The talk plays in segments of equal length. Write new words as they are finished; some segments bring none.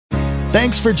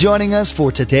Thanks for joining us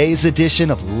for today's edition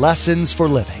of Lessons for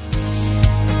Living.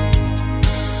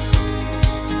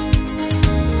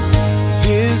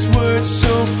 His word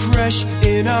so fresh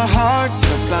in our hearts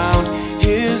abound.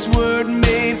 His word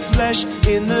made flesh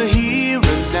in the here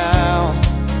and now.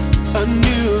 A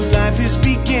new life is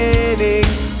beginning.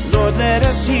 Lord, let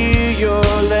us hear your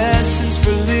lessons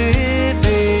for living.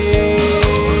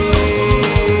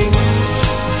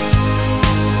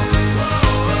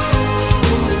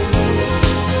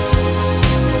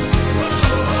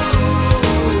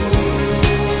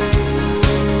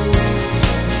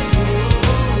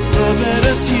 Lord, let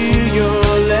us hear your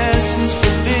lessons for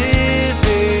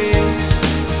living.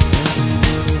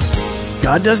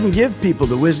 God doesn't give people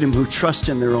the wisdom who trust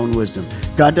in their own wisdom.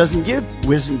 God doesn't give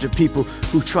wisdom to people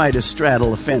who try to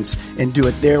straddle a fence and do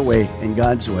it their way and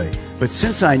God's way. But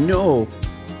since I know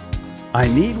I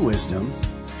need wisdom,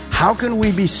 how can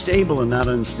we be stable and not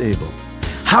unstable?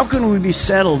 How can we be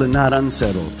settled and not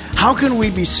unsettled? How can we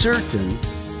be certain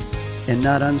and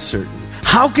not uncertain?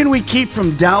 How can we keep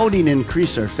from doubting and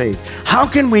increase our faith? How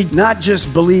can we not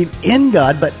just believe in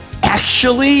God, but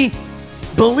actually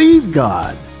believe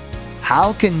God?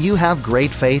 How can you have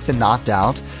great faith and not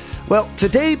doubt? Well,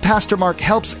 today Pastor Mark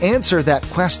helps answer that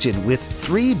question with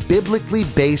 3 biblically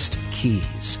based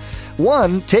keys.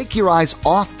 1, take your eyes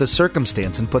off the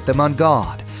circumstance and put them on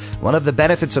God. One of the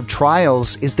benefits of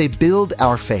trials is they build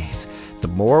our faith. The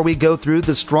more we go through,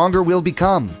 the stronger we'll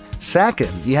become.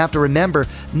 2nd, you have to remember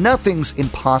nothing's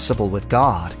impossible with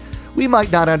God. We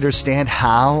might not understand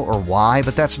how or why,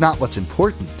 but that's not what's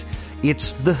important.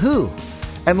 It's the who.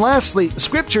 And lastly,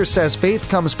 Scripture says faith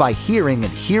comes by hearing,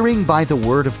 and hearing by the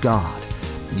Word of God.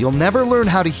 You'll never learn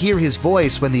how to hear His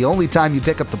voice when the only time you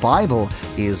pick up the Bible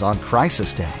is on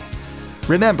Crisis Day.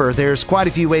 Remember, there's quite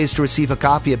a few ways to receive a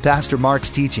copy of Pastor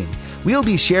Mark's teaching. We'll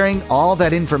be sharing all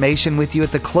that information with you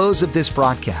at the close of this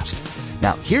broadcast.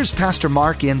 Now, here's Pastor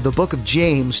Mark in the book of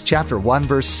James, chapter 1,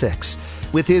 verse 6,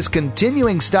 with his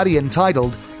continuing study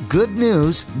entitled, Good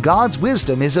News, God's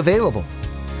Wisdom is Available.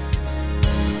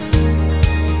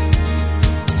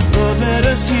 Let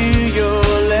us hear your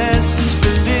lessons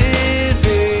for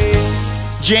living.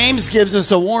 James gives us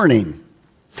a warning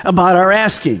about our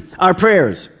asking, our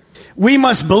prayers. We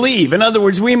must believe. In other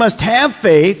words, we must have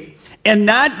faith and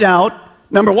not doubt,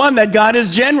 number 1, that God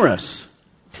is generous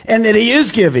and that He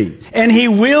is giving and He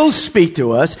will speak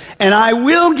to us and I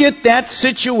will get that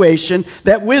situation,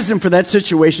 that wisdom for that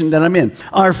situation that I'm in.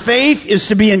 Our faith is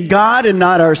to be in God and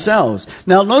not ourselves.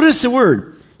 Now notice the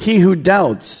word, he who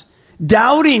doubts.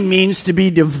 Doubting means to be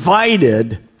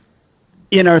divided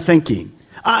in our thinking.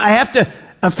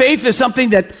 A faith is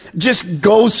something that just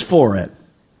goes for it.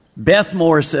 Beth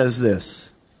Moore says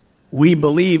this, we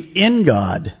believe in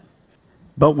God,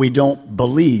 but we don't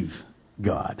believe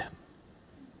God.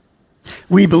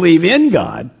 We believe in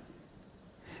God,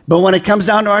 but when it comes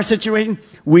down to our situation,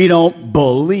 we don't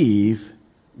believe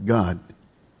God.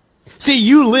 See,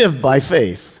 you live by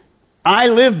faith. I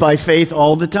live by faith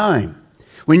all the time.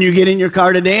 When you get in your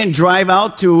car today and drive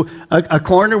out to a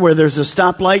corner where there's a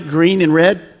stoplight, green and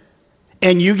red,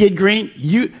 and you get green,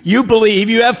 you believe,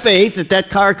 you have faith that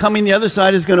car coming the other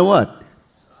side is going to what?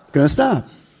 Going to stop.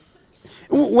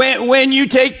 When you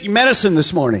take medicine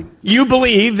this morning, you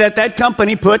believe that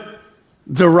company put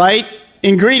the right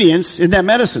ingredients in that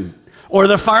medicine, or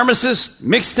the pharmacist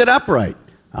mixed it up right.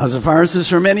 I was a pharmacist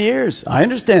for many years. I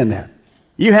understand that.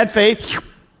 You had faith,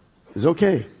 it's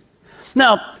okay.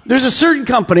 Now, there's a certain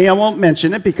company, I won't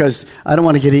mention it because I don't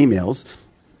want to get emails.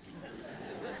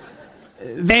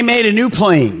 They made a new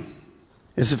plane.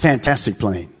 It's a fantastic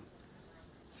plane.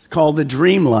 It's called the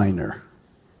Dreamliner.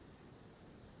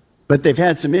 But they've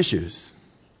had some issues.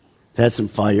 They've had some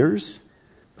fires.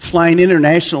 Flying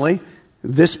internationally,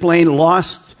 this plane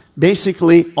lost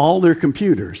basically all their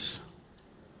computers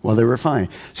while they were flying.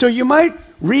 So you might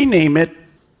rename it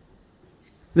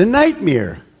the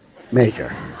Nightmare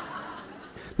Maker.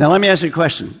 Now, let me ask you a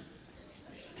question.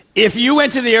 If you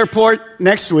went to the airport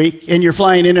next week and you're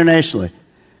flying internationally,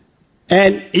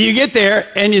 and you get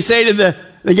there and you say to the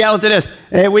gal at the desk,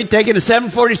 hey, we take it a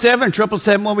 747,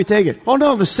 777, when we take it? Oh,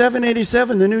 no, the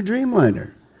 787, the new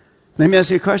Dreamliner. Let me ask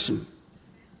you a question.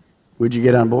 Would you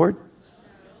get on board?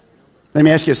 Let me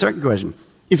ask you a second question.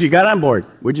 If you got on board,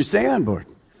 would you stay on board?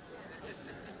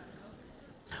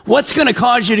 What's going to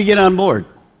cause you to get on board?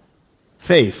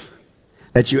 Faith.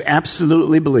 That you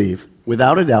absolutely believe,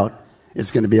 without a doubt,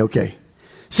 it's going to be okay.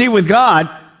 See, with God,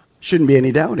 shouldn't be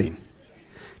any doubting.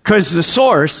 Because the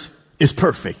source is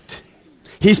perfect.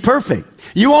 He's perfect.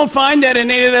 You won't find that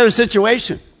in any other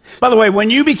situation. By the way, when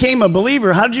you became a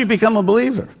believer, how did you become a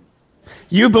believer?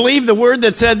 You believed the word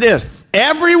that said this,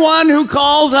 Everyone who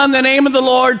calls on the name of the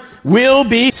Lord will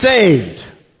be saved.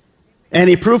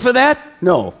 Any proof of that?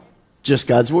 No, just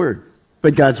God's word.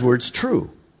 But God's word's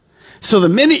true. So the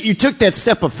minute you took that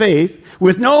step of faith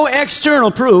with no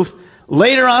external proof,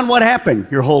 later on what happened?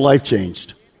 Your whole life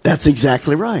changed. That's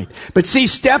exactly right. But see,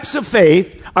 steps of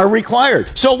faith are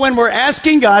required. So when we're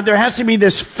asking God, there has to be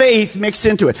this faith mixed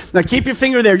into it. Now keep your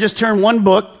finger there. Just turn one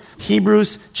book,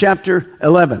 Hebrews chapter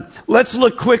 11. Let's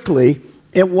look quickly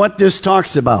at what this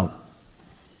talks about.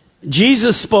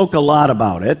 Jesus spoke a lot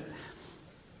about it.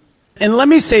 And let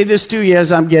me say this to you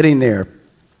as I'm getting there.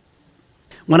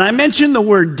 When I mention the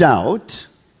word doubt,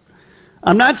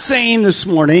 I'm not saying this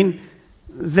morning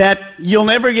that you'll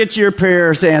never get your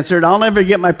prayers answered. I'll never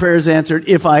get my prayers answered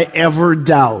if I ever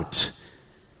doubt.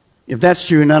 If that's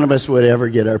true, none of us would ever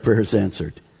get our prayers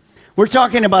answered. We're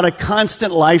talking about a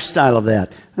constant lifestyle of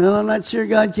that. Well, I'm not sure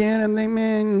God can.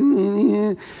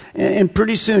 And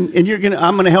pretty soon, and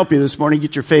I'm going to help you this morning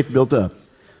get your faith built up.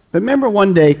 But remember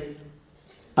one day,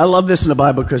 I love this in the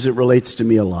Bible because it relates to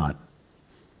me a lot.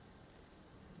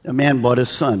 A man brought his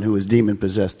son who was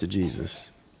demon-possessed to Jesus.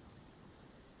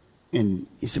 And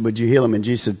he said, would you heal him? And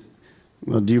Jesus said,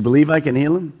 well, do you believe I can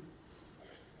heal him?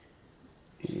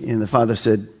 And the father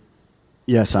said,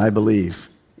 yes, I believe.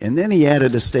 And then he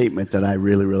added a statement that I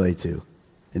really relate to.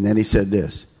 And then he said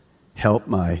this, help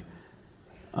my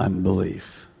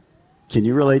unbelief. Can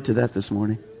you relate to that this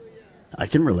morning? I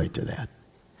can relate to that.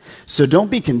 So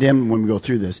don't be condemned when we go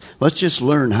through this. Let's just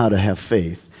learn how to have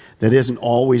faith that isn't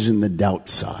always in the doubt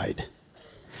side.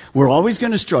 We're always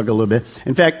going to struggle a little bit.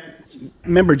 In fact,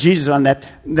 remember Jesus on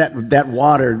that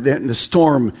water, the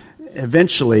storm,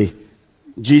 eventually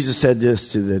Jesus said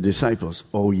this to the disciples,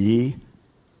 O ye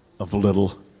of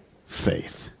little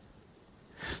faith.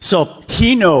 So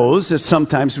he knows that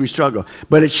sometimes we struggle,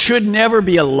 but it should never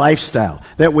be a lifestyle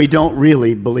that we don't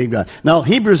really believe God. Now,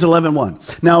 Hebrews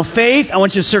 11:1. Now, faith, I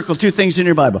want you to circle two things in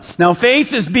your Bible. Now,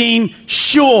 faith is being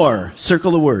sure,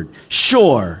 circle the word,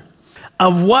 sure,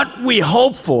 of what we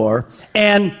hope for,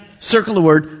 and circle the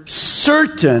word,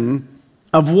 certain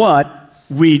of what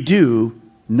we do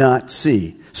not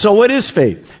see. So what is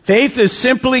faith? Faith is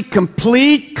simply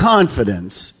complete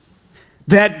confidence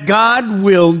that God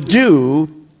will do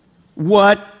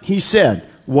what he said,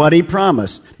 what he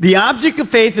promised. The object of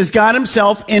faith is God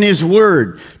himself in his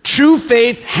word. True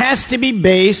faith has to be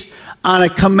based on a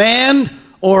command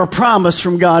or a promise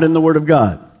from God in the word of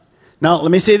God. Now,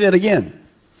 let me say that again.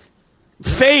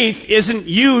 Faith isn't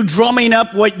you drumming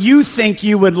up what you think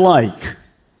you would like.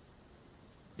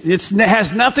 It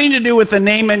has nothing to do with the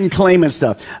name it and claim and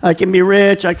stuff. I can be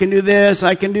rich, I can do this,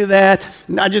 I can do that.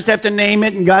 I just have to name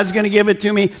it and God's going to give it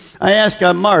to me. I asked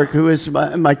Mark, who is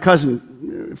my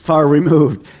cousin, far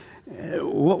removed,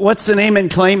 what's the name and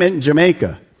claim it in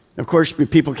Jamaica? Of course,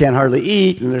 people can't hardly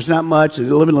eat and there's not much. They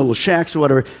live in little shacks or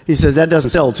whatever. He says, that doesn't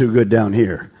sell too good down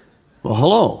here. Well,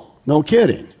 hello, no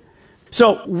kidding.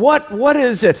 So what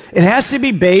is it? It has to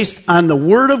be based on the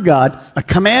word of God, a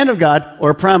command of God, or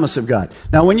a promise of God.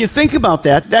 Now, when you think about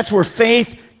that, that's where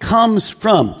faith comes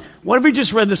from. What have we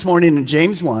just read this morning in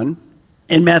James 1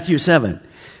 and Matthew 7?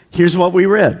 Here's what we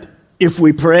read. If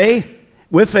we pray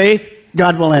with faith,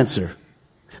 God will answer.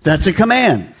 That's a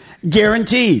command.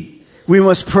 Guaranteed. We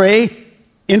must pray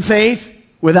in faith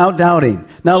without doubting.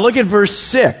 Now look at verse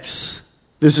 6.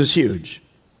 This is huge.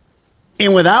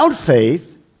 And without faith,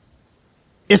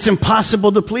 it's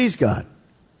impossible to please God,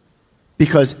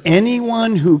 because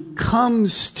anyone who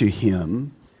comes to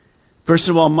him, first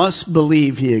of all, must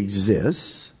believe he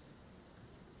exists.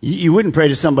 You wouldn't pray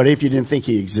to somebody if you didn't think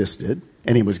he existed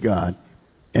and he was God,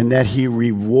 and that he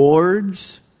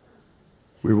rewards.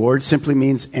 Reward simply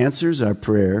means answers our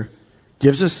prayer,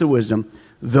 gives us the wisdom,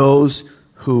 those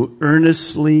who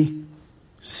earnestly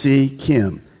seek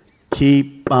him.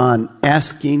 Keep on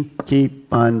asking,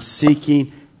 keep on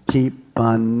seeking, keep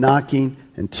on knocking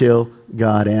until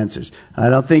God answers. I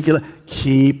don't think you'll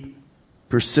keep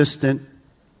persistent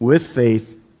with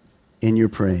faith in your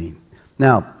praying.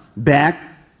 Now, back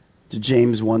to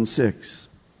James 1:6.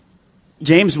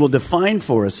 James will define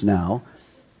for us now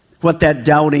what that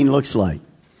doubting looks like.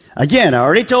 Again, I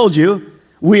already told you,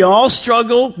 we all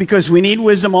struggle because we need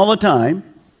wisdom all the time.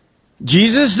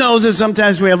 Jesus knows that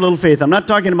sometimes we have little faith. I'm not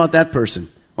talking about that person.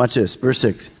 Watch this, verse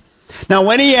 6. Now,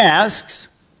 when he asks,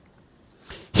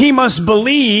 he must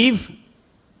believe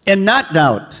and not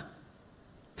doubt.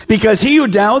 Because he who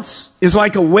doubts is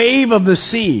like a wave of the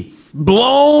sea,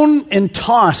 blown and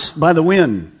tossed by the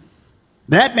wind.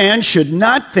 That man should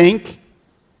not think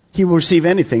he will receive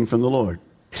anything from the Lord.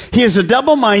 He is a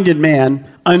double-minded man,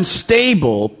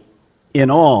 unstable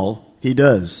in all he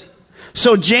does.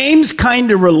 So James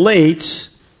kind of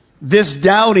relates this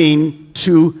doubting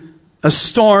to a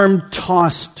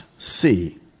storm-tossed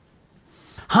sea.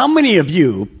 How many of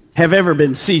you have ever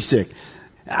been seasick?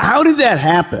 How did that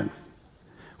happen?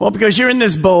 Well, because you're in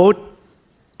this boat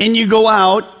and you go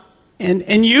out,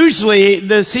 and usually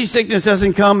the seasickness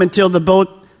doesn't come until the boat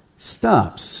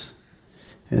stops.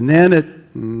 And then it...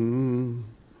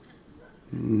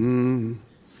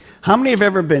 How many have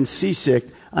ever been seasick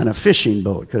on a fishing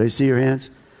boat? Could I see your hands?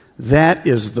 That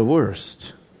is the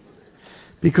worst.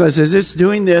 Because as it's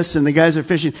doing this and the guys are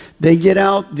fishing, they get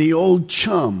out the old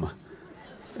chum.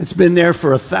 It's been there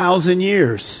for 1,000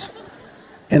 years.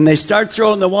 And they start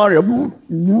throwing the water.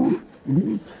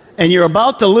 And you're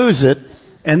about to lose it.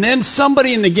 And then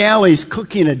somebody in the galley's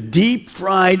cooking a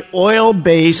deep-fried,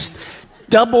 oil-based,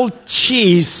 double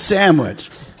cheese sandwich.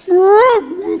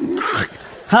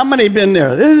 How many been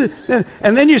there?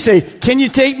 And then you say, can you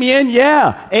take me in?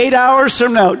 Yeah, 8 hours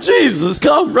from now. Jesus,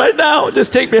 come right now.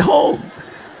 Just take me home.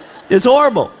 It's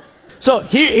horrible. So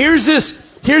here's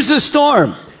this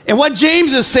storm. And what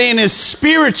James is saying is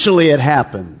spiritually it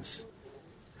happens.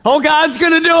 Oh, God's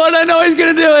going to do it. I know he's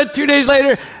going to do it. 2 days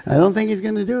later, I don't think he's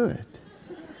going to do it.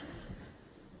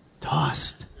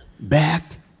 Tossed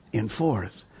back and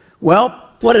forth. Well,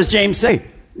 what does James say?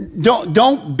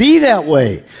 Don't be that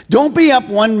way. Don't be up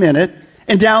 1 minute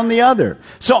and down the other.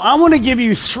 So I want to give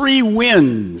you 3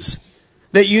 winds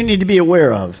that you need to be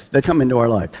aware of that come into our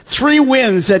life. 3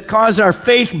 winds that cause our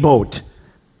faith boat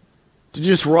to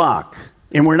just rock.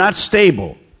 And we're not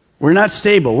stable. We're not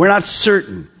stable. We're not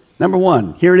certain. Number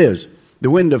 1, here it is. The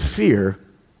wind of fear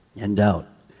and doubt.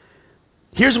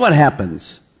 Here's what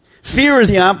happens. Fear is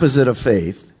the opposite of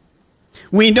faith.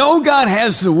 We know God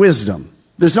has the wisdom.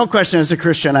 There's no question as a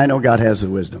Christian, I know God has the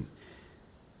wisdom.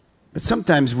 But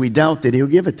sometimes we doubt that he'll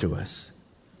give it to us.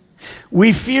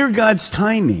 We fear God's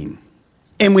timing.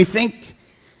 And we think,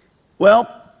 well,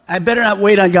 I better not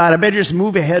wait on God. I better just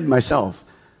move ahead myself.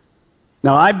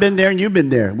 Now, I've been there and you've been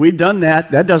there. We've done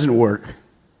that. That doesn't work.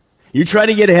 You try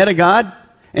to get ahead of God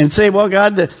and say, well,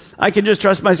 God, I can just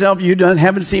trust myself. You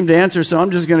haven't seemed to answer, so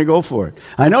I'm just going to go for it.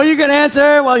 I know you're going to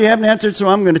answer. Well, you haven't answered, so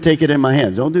I'm going to take it in my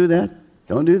hands. Don't do that.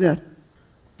 Don't do that.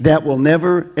 That will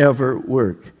never, ever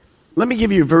work. Let me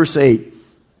give you verse 8.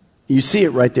 You see it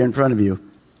right there in front of you.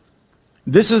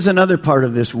 This is another part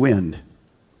of this wind.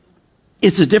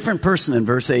 It's a different person in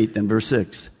verse 8 than verse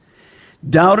 6.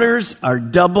 Doubters are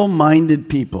double-minded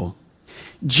people.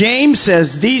 James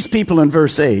says these people in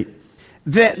verse 8,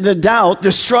 the doubt,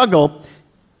 the struggle,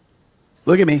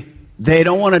 look at me, they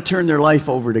don't want to turn their life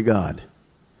over to God.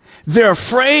 They're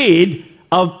afraid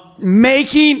of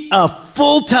making a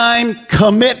full-time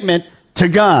commitment to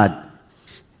God.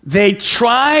 They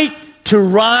try to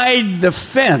ride the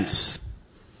fence.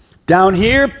 Down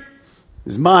here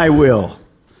is my will.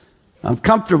 I'm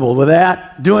comfortable with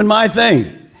that, doing my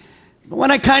thing. But when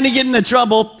I kind of get into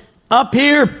trouble, up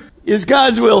here is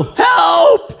God's will.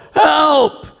 Help!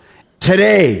 Help!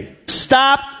 Today,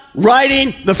 stop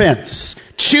riding the fence.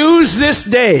 Choose this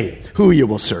day who you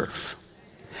will serve.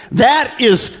 That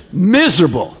is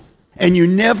miserable. And you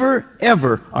never,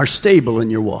 ever are stable in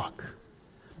your walk.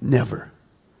 Never.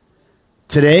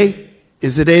 Today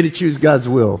is the day to choose God's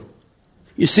will.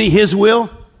 You see, his will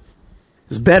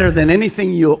is better than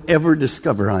anything you'll ever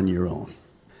discover on your own.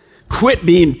 Quit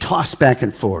being tossed back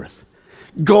and forth.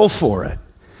 Go for it.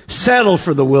 Settle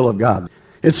for the will of God.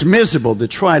 It's miserable to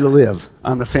try to live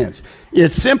on the fence.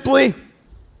 It simply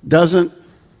doesn't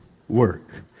work.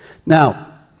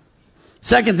 Now,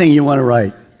 second thing you want to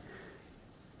write.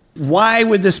 Why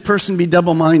would this person be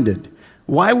double-minded?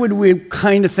 Why would we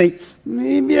kind of think,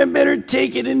 maybe I better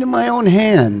take it into my own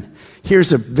hand?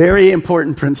 Here's a very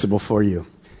important principle for you.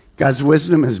 God's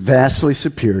wisdom is vastly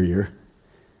superior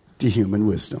to human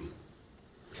wisdom.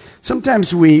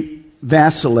 Sometimes we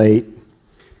vacillate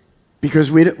because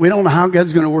we don't know how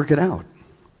God's going to work it out.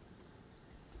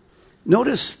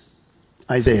 Notice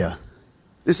Isaiah.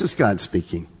 This is God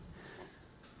speaking.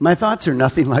 My thoughts are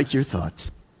nothing like your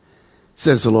thoughts,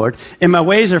 says the Lord, and my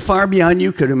ways are far beyond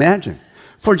you could imagine.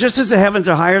 For just as the heavens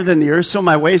are higher than the earth, so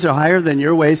my ways are higher than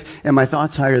your ways, and my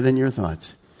thoughts higher than your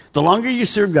thoughts. The longer you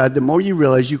serve God, the more you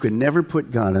realize you could never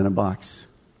put God in a box.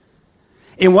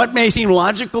 And what may seem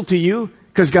logical to you,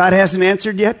 because God hasn't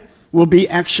answered yet, will be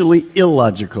actually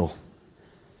illogical.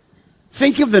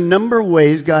 Think of the number of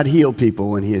ways God healed people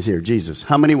when he is here. Jesus,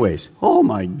 how many ways? Oh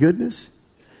my goodness.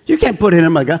 You can't put it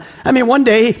in my God. I mean, one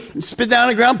day, he spit down on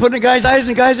the ground, put in a guy's eyes, and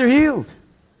the guys are healed.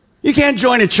 You can't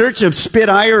join a church of spit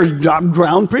eye or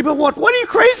ground people. What are you,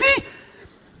 crazy?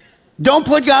 Don't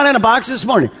put God in a box this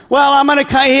morning. Well,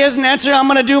 he hasn't answered, I'm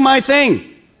going to do my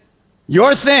thing.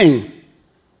 Your thing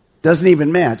doesn't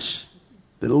even match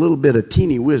the little bit of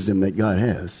teeny wisdom that God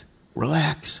has.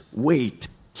 Relax, wait,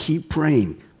 keep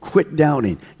praying, quit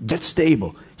doubting, get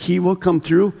stable. He will come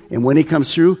through, and when he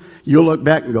comes through, you'll look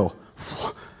back and go,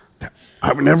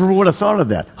 I never would have thought of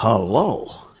that.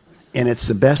 Hello. And it's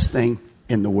the best thing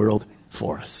in the world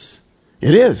for us.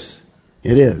 It is.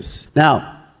 It is.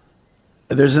 Now,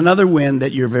 there's another wind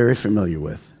that you're very familiar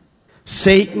with.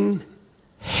 Satan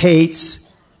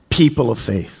hates people of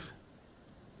faith.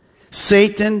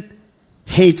 Satan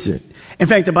hates it. In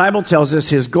fact, the Bible tells us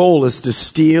his goal is to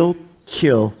steal,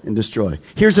 kill, and destroy.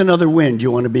 Here's another wind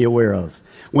you want to be aware of.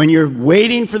 When you're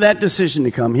waiting for that decision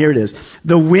to come, here it is.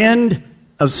 The wind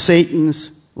of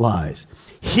Satan's lies.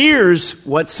 Here's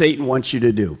what Satan wants you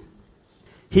to do.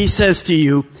 He says to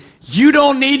you, you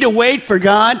don't need to wait for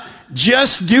God.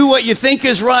 Just do what you think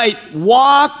is right.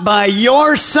 Walk by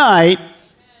your sight.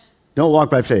 Don't walk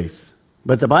by faith.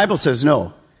 But the Bible says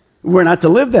no. We're not to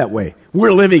live that way. We're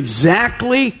to live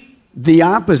exactly the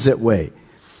opposite way.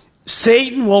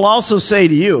 Satan will also say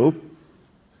to you,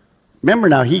 remember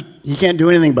now, he can't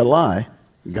do anything but lie.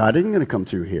 God isn't going to come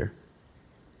through here.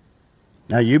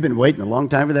 Now, you've been waiting a long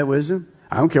time for that wisdom.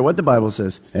 I don't care what the Bible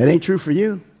says. That ain't true for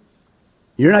you.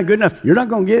 You're not good enough. You're not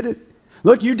going to get it.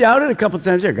 Look, you doubted a couple of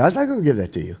times there. God's not going to give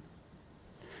that to you.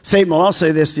 Satan will also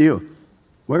say this to you.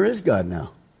 Where is God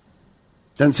now?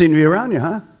 Doesn't seem to be around you,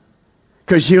 huh?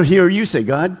 Because he'll hear you say,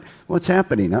 God, what's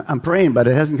happening? I'm praying, but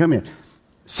it hasn't come yet.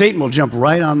 Satan will jump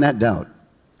right on that doubt.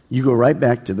 You go right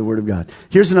back to the Word of God.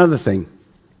 Here's another thing.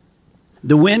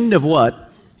 The wind of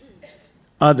what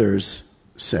others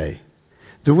say.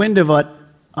 The wind of what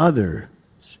others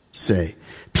say.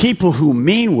 People who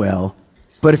mean well,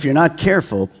 but if you're not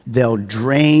careful, they'll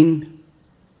drain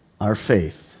our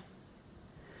faith.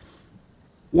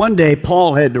 One day,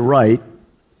 Paul had to write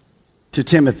to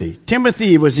Timothy.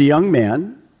 Timothy was a young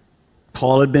man.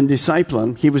 Paul had been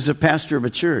discipling. He was a pastor of a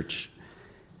church.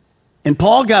 And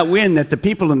Paul got wind that the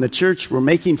people in the church were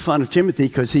making fun of Timothy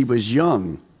because he was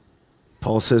young.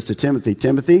 Paul says to Timothy,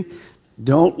 Timothy,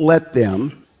 don't let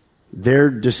them, their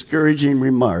discouraging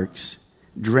remarks,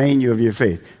 drain you of your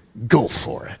faith. Go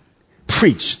for it.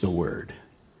 Preach the word.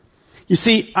 You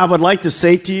see, I would like to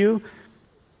say to you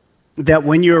that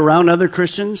when you're around other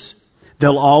Christians,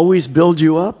 they'll always build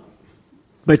you up,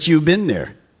 but you've been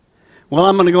there. Well,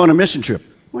 I'm going to go on a mission trip.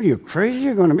 What are you, crazy?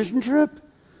 You're going on a mission trip?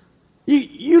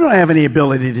 You don't have any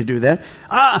ability to do that.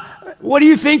 What do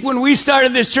you think when we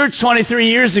started this church 23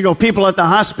 years ago, people at the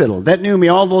hospital that knew me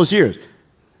all those years?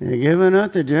 You're giving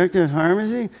up the director of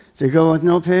pharmacy to go with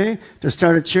no pay to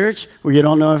start a church where you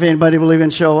don't know if anybody will even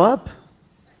show up?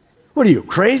 What are you,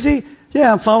 crazy?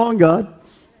 Yeah, I'm following God.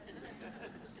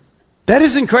 That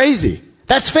isn't crazy.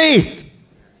 That's faith.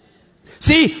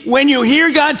 See, when you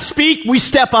hear God speak, we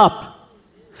step up.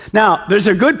 Now, there's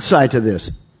a good side to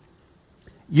this.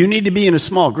 You need to be in a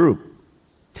small group.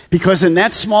 Because in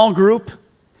that small group,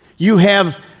 you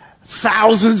have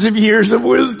thousands of years of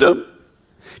wisdom.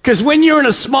 Because when you're in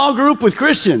a small group with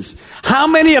Christians, how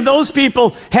many of those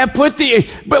people have they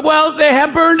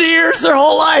have burned ears their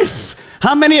whole life?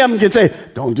 How many of them can say,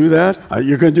 don't do that?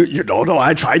 You're going to do, no,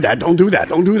 I tried that. Don't do that.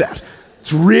 Don't do that.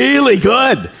 It's really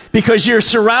good because you're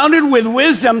surrounded with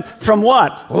wisdom from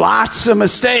what? Lots of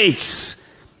mistakes.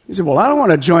 You say, well, I don't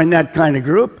want to join that kind of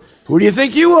group. Who do you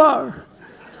think you are?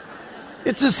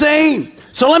 It's the same.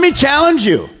 So let me challenge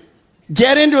you.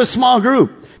 Get into a small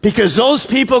group because those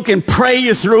people can pray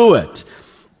you through it.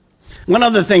 One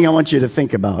other thing I want you to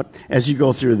think about as you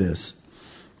go through this.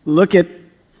 Look at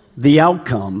the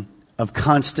outcome of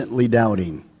constantly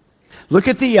doubting. Look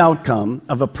at the outcome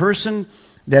of a person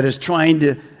that is trying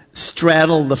to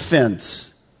straddle the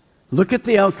fence. Look at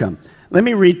the outcome. Let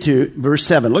me read to verse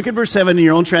 7. Look at verse 7 in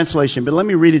your own translation, but let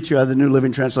me read it to you out of the New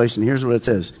Living Translation. Here's what it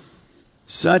says.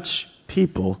 Such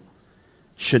people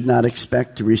should not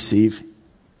expect to receive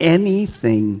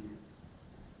anything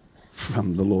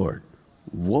from the Lord.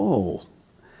 Whoa.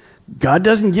 God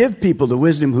doesn't give people the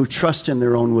wisdom who trust in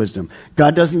their own wisdom.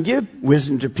 God doesn't give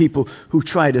wisdom to people who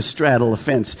try to straddle a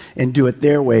fence and do it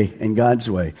their way and God's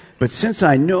way. But since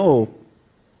I know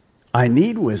I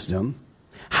need wisdom,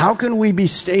 how can we be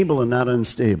stable and not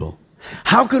unstable?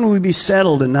 How can we be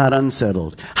settled and not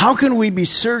unsettled? How can we be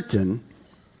certain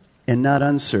and not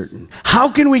uncertain? How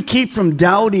can we keep from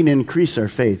doubting and increase our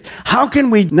faith? How can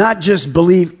we not just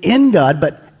believe in God,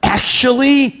 but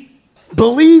actually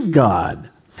believe God?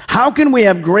 How can we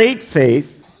have great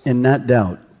faith and not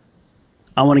doubt?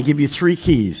 I want to give you 3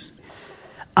 keys.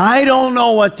 I don't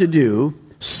know what to do,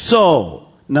 so,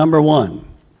 number 1.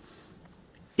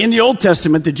 In the Old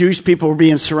Testament, the Jewish people were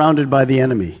being surrounded by the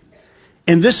enemy.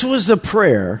 And this was a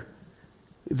prayer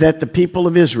that the people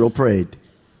of Israel prayed.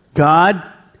 God,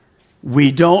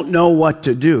 we don't know what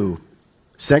to do.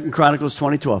 2 Chronicles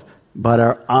 20:12. But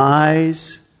our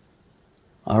eyes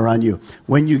are on you.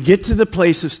 When you get to the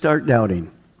place of start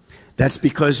doubting, that's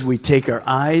because we take our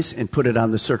eyes and put it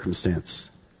on the circumstance.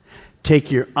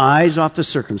 Take your eyes off the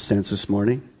circumstance this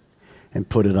morning and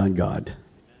put it on God.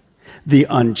 The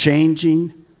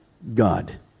unchanging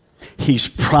God. He's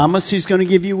promised He's going to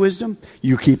give you wisdom.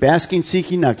 You keep asking,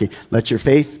 seeking, knocking. Let your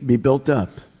faith be built up.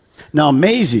 Now,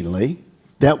 amazingly,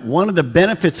 that one of the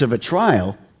benefits of a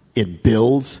trial, it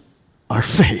builds our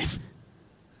faith.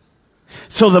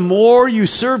 So the more you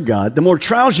serve God, the more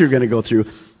trials you're going to go through,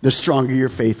 the stronger your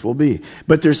faith will be.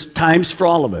 But there's times for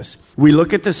all of us. We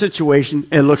look at the situation,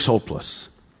 it looks hopeless.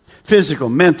 Physical,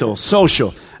 mental,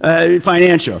 social,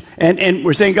 financial. And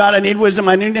we're saying, God, I need wisdom.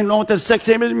 I need to know what the sex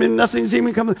is. Nothing's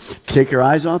even coming. Take your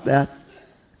eyes off that.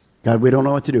 God, we don't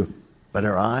know what to do. But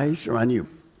our eyes are on you.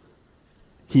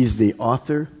 He's the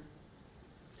author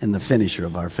and the finisher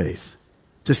of our faith.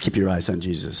 Just keep your eyes on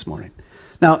Jesus this morning.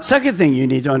 Now, second thing you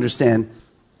need to understand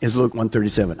is Luke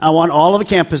 1:37. I want all of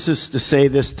the campuses to say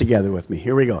this together with me.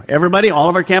 Here we go. Everybody, all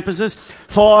of our campuses.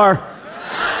 For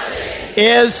nothing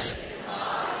is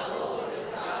impossible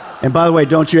with God. And by the way,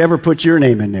 don't you ever put your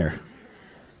name in there.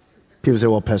 People say,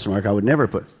 well, Pastor Mark, I would never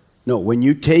put. No, when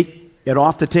you take it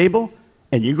off the table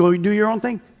and you go do your own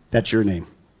thing, that's your name.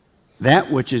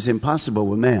 That which is impossible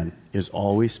with man is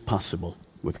always possible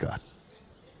with God.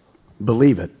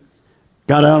 Believe it.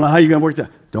 God, I don't know how you're going to work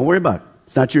that. Don't worry about it.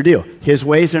 It's not your deal. His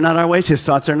ways are not our ways. His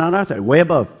thoughts are not our thoughts. Way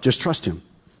above. Just trust Him.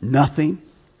 Nothing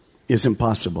is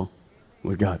impossible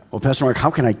with God. Well, Pastor Mark, how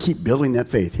can I keep building that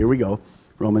faith? Here we go.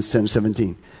 Romans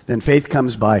 10:17. Then faith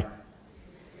comes by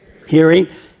hearing,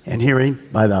 and hearing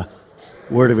by the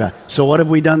Word of God. So what have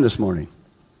we done this morning?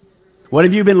 What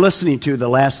have you been listening to the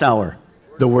last hour?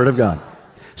 The Word of God.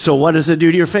 So what does it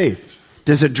do to your faith?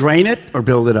 Does it drain it or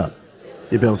build it up?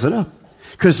 It builds it up.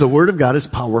 Because the Word of God is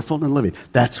powerful and living.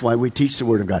 That's why we teach the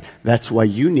Word of God. That's why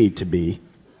you need to be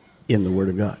in the Word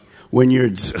of God. When you're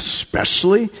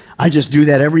especially, I just do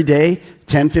that every day,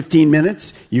 10, 15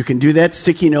 minutes. You can do that,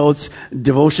 sticky notes,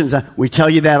 devotions. We tell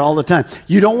you that all the time.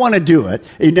 You don't want to do it.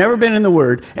 You've never been in the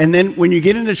Word. And then when you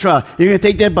get into trial, you're going to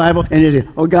take that Bible and you say,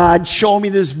 oh, God, show me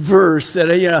this verse that,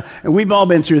 and we've all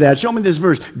been through that. Show me this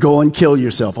verse. Go and kill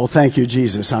yourself. Oh, thank you,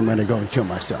 Jesus. I'm going to go and kill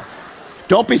myself.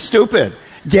 Don't be stupid.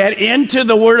 Get into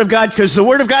the Word of God because the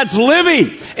Word of God's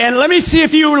living. And let me see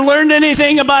if you learned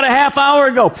anything about a half hour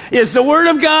ago. Is the Word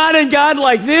of God and God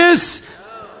like this?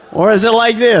 Or is it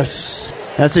like this?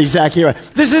 That's exactly right.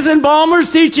 This isn't Balmer's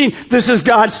teaching. This is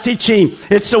God's teaching.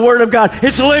 It's the Word of God.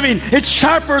 It's living. It's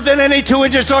sharper than any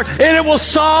two-edged sword. And it will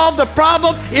solve the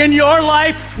problem in your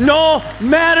life no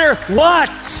matter what.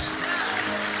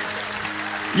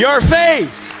 Your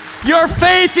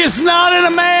faith is not in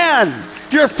a man.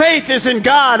 Your faith is in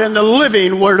God and the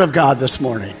living Word of God this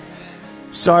morning.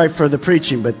 Sorry for the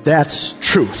preaching, but that's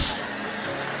truth.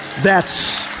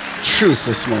 That's truth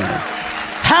this morning.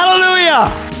 Hallelujah!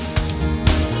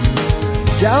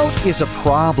 Doubt is a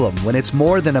problem when it's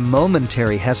more than a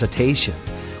momentary hesitation.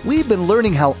 We've been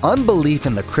learning how unbelief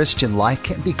in the Christian life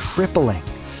can be crippling.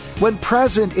 When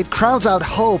present, it crowds out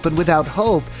hope, and without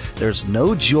hope, there's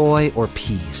no joy or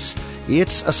peace.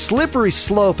 It's a slippery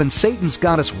slope, and Satan's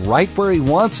got us right where he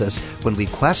wants us when we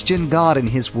question God and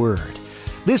His Word.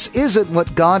 This isn't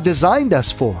what God designed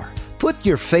us for. Put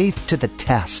your faith to the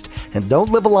test, and don't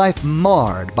live a life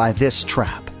marred by this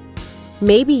trap.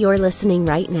 Maybe you're listening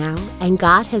right now, and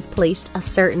God has placed a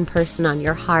certain person on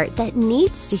your heart that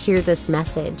needs to hear this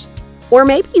message. Or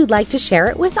maybe you'd like to share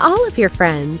it with all of your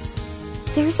friends.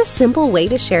 There's a simple way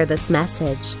to share this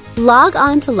message. Log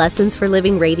on to Lessons for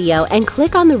Living Radio and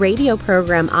click on the radio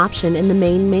program option in the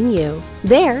main menu.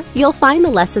 There, you'll find the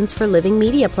Lessons for Living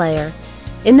media player.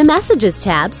 In the Messages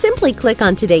tab, simply click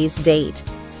on today's date.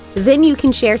 Then you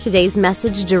can share today's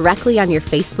message directly on your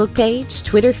Facebook page,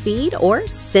 Twitter feed, or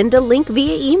send a link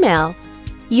via email.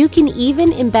 You can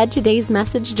even embed today's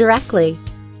message directly.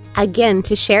 Again,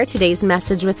 to share today's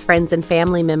message with friends and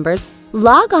family members,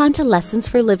 log on to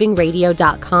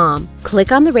lessonsforlivingradio.com.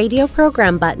 Click on the radio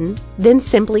program button, then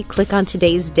simply click on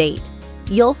today's date.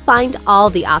 You'll find all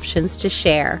the options to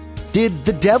share. Did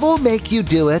the devil make you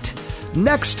do it?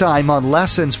 Next time on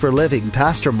Lessons for Living,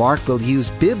 Pastor Mark will use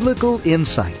biblical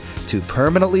insight to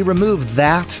permanently remove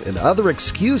that and other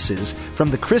excuses from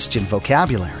the Christian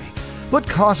vocabulary. What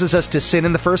causes us to sin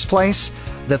in the first place?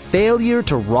 The failure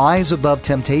to rise above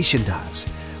temptation does.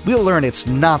 We'll learn it's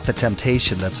not the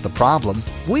temptation that's the problem.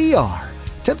 We are.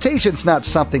 Temptation's not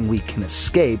something we can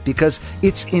escape because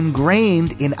it's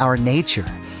ingrained in our nature.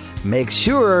 make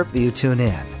sure you tune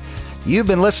in. You've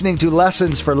been listening to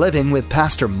Lessons for Living with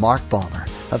Pastor Mark Balmer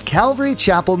of Calvary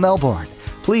Chapel, Melbourne.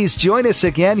 Please join us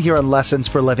again here on Lessons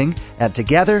for Living, and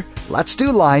together, let's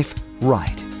do life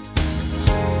right.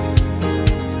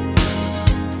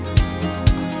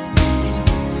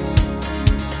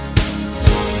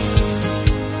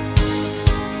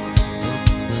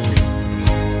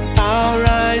 Our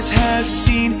eyes have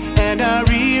seen and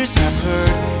our ears have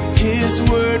heard His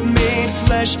word made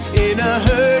flesh in a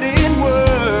hurting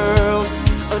world.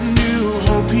 A new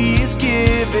hope He is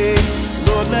giving.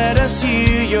 Lord, let us hear